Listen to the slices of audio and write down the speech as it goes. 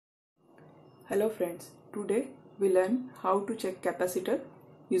Hello friends, today we learn how to check capacitor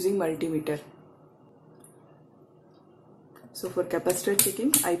using multimeter. So for capacitor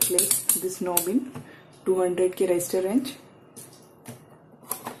checking, I place this knob in 200k resistor range.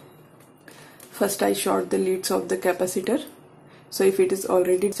 First I short the leads of the capacitor. So if it is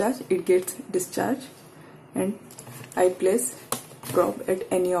already charged, it gets discharged, and I place probe at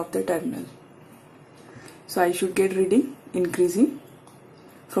any of the terminal. So I should get reading increasing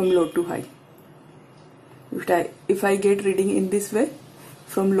from low to high. If I get reading in this way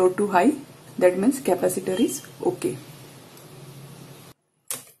from low to high, that means capacitor is okay.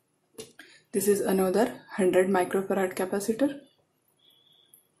 This is another 100 microfarad capacitor.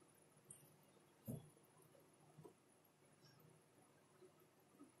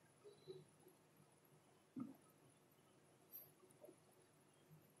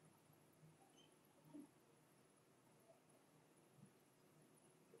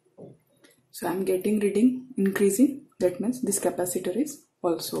 So I am getting reading increasing, that means this capacitor is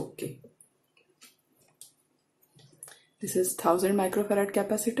also okay. This is 1000 microfarad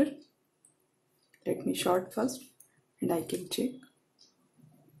capacitor. Let me short first and I can check.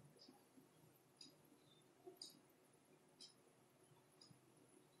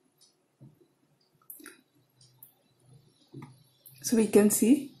 So we can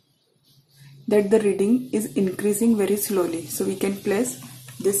see that the reading is increasing very slowly. So we can place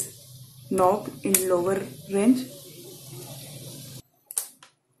this knob in lower range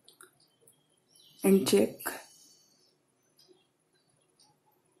and check.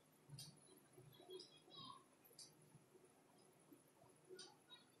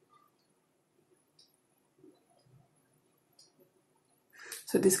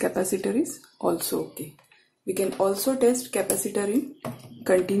 So this capacitor is also okay. We can also test capacitor in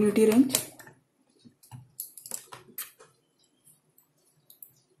continuity range.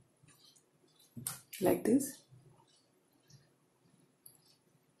 Like this.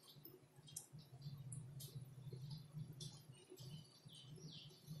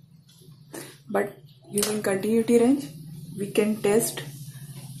 But using continuity range, we can test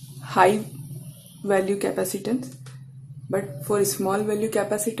high value capacitance. But for a small value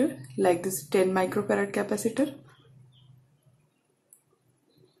capacitor, like this 10 microfarad capacitor,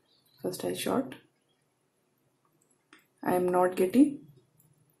 first I short. I am not getting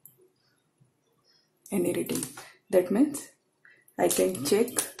any reading. That means I can check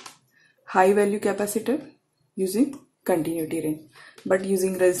high value capacitor using continuity range. But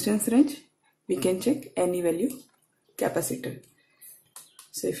using resistance range, we can check any value capacitor.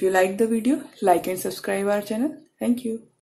 So if you like the video, like and subscribe our channel. Thank you.